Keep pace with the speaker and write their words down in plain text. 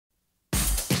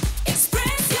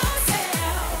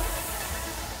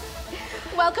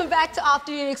welcome back to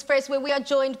Afternoon Express, where we are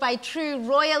joined by true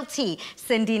royalty,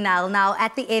 Cindy Null. Now,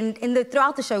 at the end,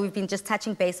 throughout the show, we've been just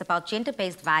touching base about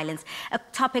gender-based violence, a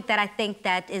topic that I think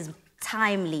that is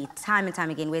timely, time and time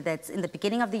again, whether it's in the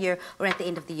beginning of the year or at the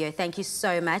end of the year. Thank you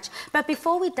so much. But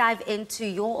before we dive into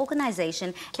your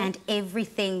organisation and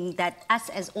everything that us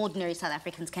as ordinary South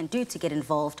Africans can do to get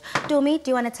involved, Dumi,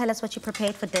 do you want to tell us what you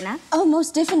prepared for dinner? Oh,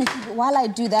 most definitely. While I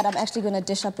do that, I'm actually going to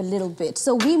dish up a little bit.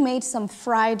 So we made some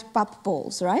fried pap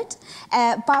balls, right?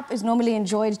 Pap is normally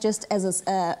enjoyed just as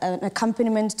an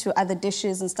accompaniment to other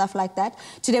dishes and stuff like that.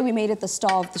 Today we made it the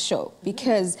star of the show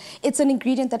because it's an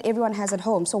ingredient that everyone has at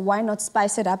home. So why not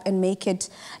spice it up and make it,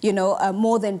 you know,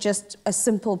 more than just a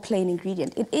simple plain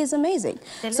ingredient? It is amazing.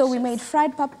 Delicious. So we made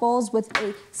fried pap balls with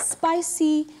a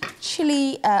spicy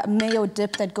chili mayo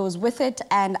dip that goes with it,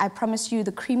 and I promise you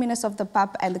the creaminess of the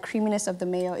pap and the creaminess of the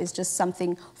mayo is just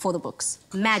something for the books.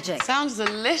 Magic. Sounds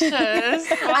delicious.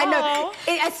 Wow. I know.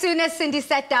 As soon as Cindy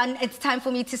sat down, it's time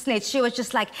for me to snitch. She was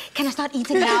just like, can I start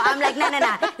eating now? I'm like, no.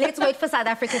 Let's wait for South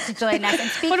Africa to join us. And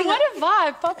speaking but what a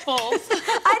vibe, pap balls.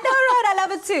 I know, right? I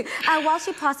love it too. While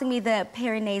she's passing me the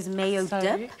Peronaise mayo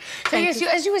dip. So yes,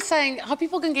 as you were saying, how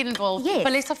people can get involved. Yes.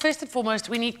 But let's start first and foremost,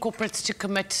 we need corporates to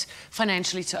commit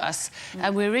financially to us.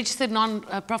 We're a registered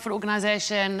non-profit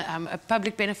organisation, a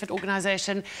public benefit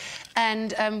organisation,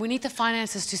 and we need the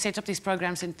finances to set up these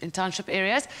programs in township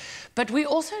areas. But we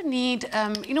also need,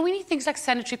 you know, we need things like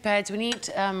sanitary pads. We need.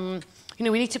 You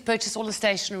know, we need to purchase all the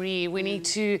stationery. We need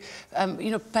to,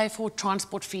 you know, pay for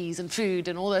transport fees and food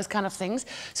and all those kind of things.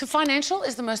 So financial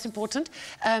is the most important.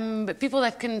 People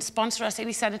that can sponsor us,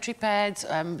 any sanitary pads,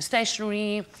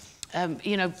 stationery,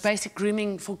 you know, basic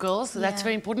grooming for girls. So that's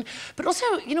very important. But also,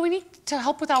 you know, we need to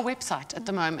help with our website at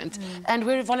the moment. And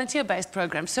we're a volunteer-based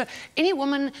program. So any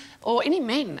woman or any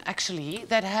men, actually,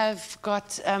 that have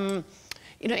got...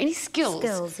 you know, any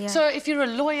skills. Yeah. So if you're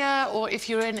a lawyer or if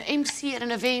you're an MC at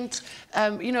an event,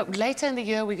 you know, later in the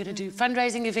year we're going to do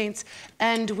fundraising events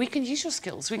and we can use your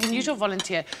skills, we can use your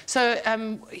volunteer. So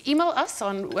email us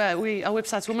on, our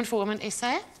website's Woman for Woman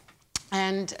SA.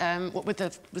 And with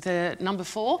the number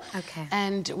 4,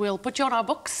 and we'll put you on our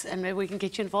books, and maybe we can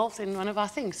get you involved in one of our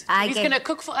things. He's going to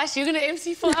cook for us. You're going to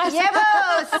MC for us. Yeah,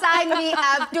 sign me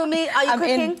up. Do me. Are you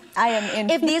cooking? I am in.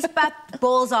 If these pap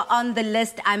balls are on the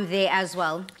list, I'm there as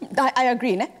well. I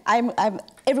agree. Ne?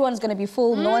 Everyone's going to be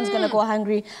full. No one's going to go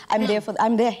hungry. I'm there for.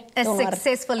 I'm there. A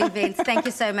successful event. Thank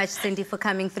you so much, Cindy, for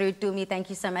coming through. Dumi, thank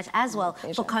you so much as well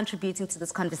for contributing to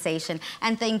this conversation.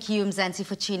 And thank you, Mzansi,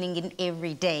 for tuning in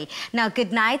every day. Now,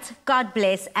 good night. God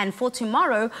bless. And for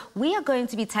tomorrow, we are going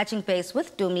to be touching base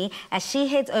with Dumi as she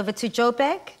heads over to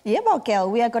Joburg. Yeah,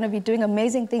 Bokel. We are going to be doing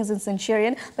amazing things in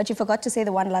Centurion, but you forgot to say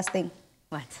the one last thing.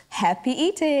 What? Happy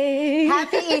eating.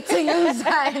 Happy eating,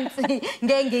 Mzansi.